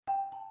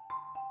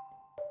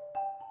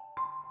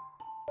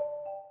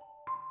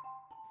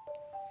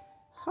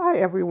Hi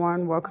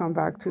everyone, welcome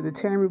back to the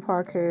Tammy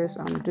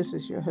podcast. This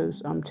is your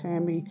host,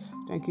 Tammy.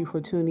 Thank you for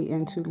tuning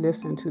in to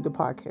listen to the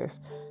podcast.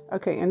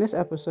 Okay, in this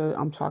episode,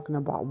 I'm talking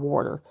about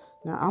water.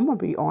 Now, I'm gonna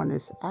be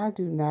honest, I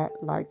do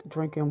not like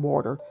drinking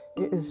water.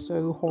 It is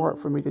so hard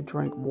for me to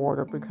drink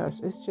water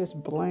because it's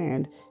just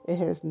bland. It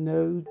has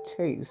no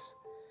taste.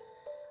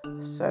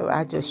 So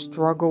I just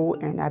struggle,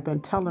 and I've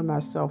been telling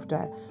myself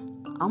that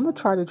I'm gonna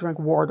try to drink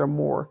water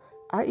more.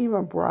 I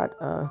even brought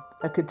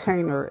a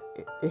container.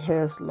 It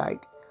has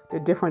like the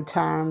different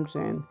times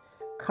and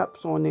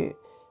cups on it.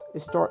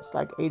 It starts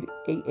like 8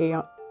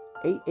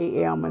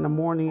 a.m. in the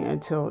morning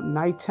until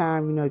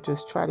nighttime.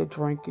 Just try to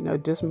drink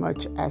this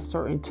much at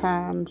certain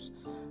times,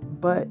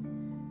 but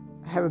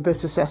I haven't been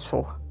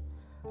successful.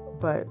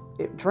 But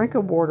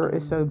drinking water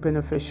is so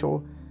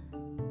beneficial,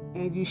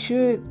 and you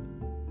should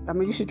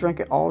drink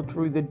it all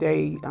through the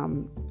day.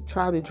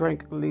 Try to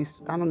drink at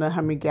least, I don't know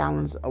how many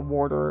gallons of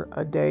water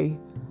a day,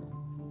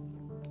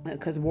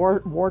 because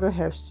water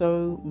has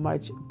so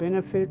much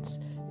benefits.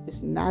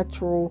 It's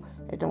natural.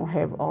 It don't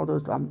have all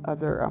those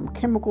other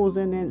chemicals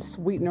in it,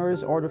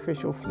 sweeteners,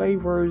 artificial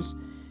flavors.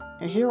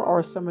 And here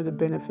are some of the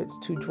benefits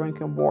to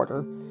drinking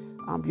water.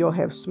 You'll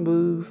have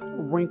smooth,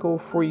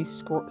 wrinkle-free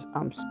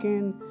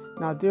skin.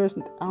 Now, I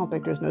don't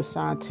think there's no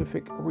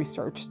scientific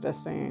research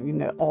that's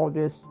saying, all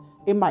this.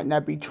 It might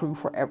not be true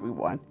for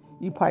everyone.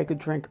 You probably could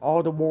drink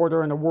all the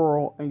water in the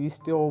world and you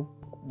still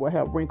will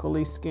have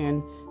wrinkly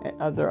skin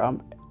and other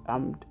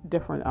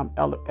different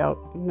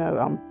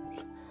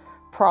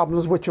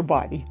problems with your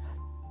body.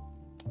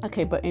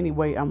 Okay, but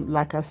anyway,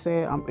 like I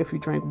said, if you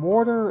drink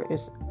water,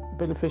 it's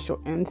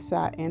beneficial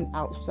inside and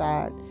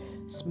outside.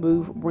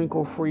 Smooth,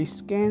 wrinkle-free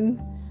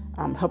skin,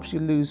 helps you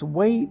lose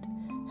weight,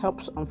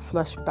 helps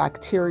flush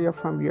bacteria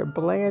from your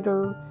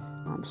bladder,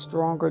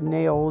 stronger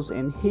nails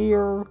and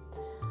hair,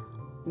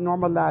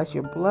 normalize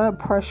your blood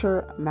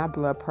pressure. My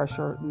blood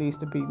pressure needs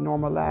to be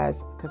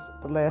normalized because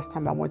the last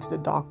time I went to the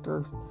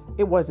doctor,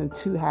 it wasn't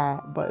too high,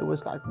 but it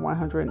was like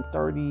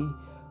 130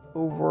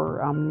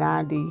 over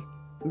 90,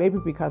 maybe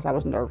because I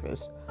was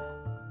nervous.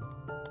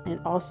 And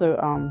also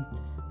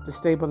to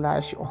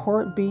stabilize your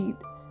heartbeat,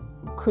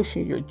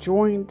 cushion your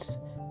joints,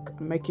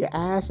 make your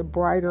eyes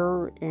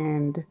brighter,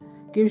 and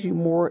gives you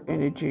more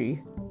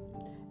energy.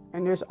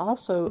 And there's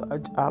also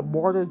a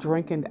water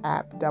drinking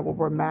app that will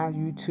remind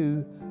you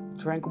to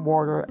drink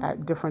water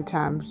at different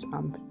times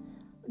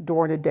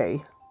during the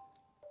day.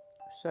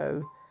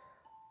 So,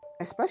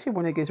 especially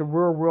when it gets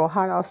real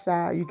hot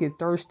outside, you get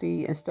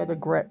thirsty. Instead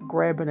of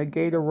grabbing a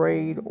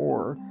Gatorade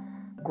or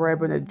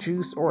grabbing a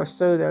juice or a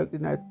soda,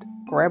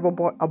 grab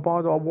a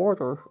bottle of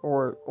water,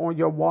 or on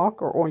your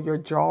walk or on your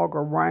jog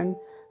or run,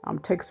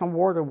 take some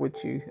water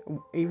with you.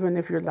 Even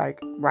if you're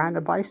like riding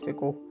a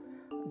bicycle,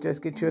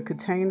 just get you a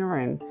container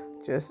and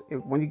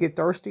when you get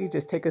thirsty,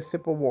 just take a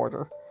sip of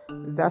water.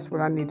 That's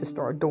what I need to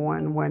start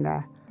doing when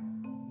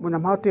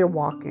I'm out there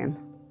walking.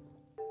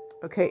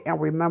 Okay, and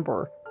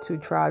remember to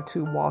try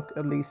to walk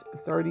at least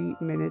 30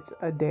 minutes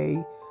a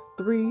day,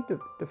 3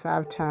 to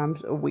 5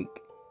 times a week.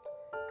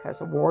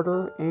 Because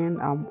water and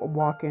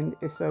walking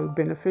is so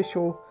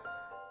beneficial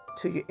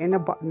to your inner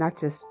body, not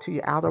just to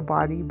your outer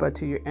body, but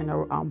to your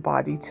inner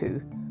body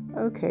too.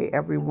 Okay,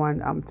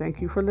 everyone,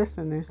 thank you for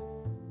listening.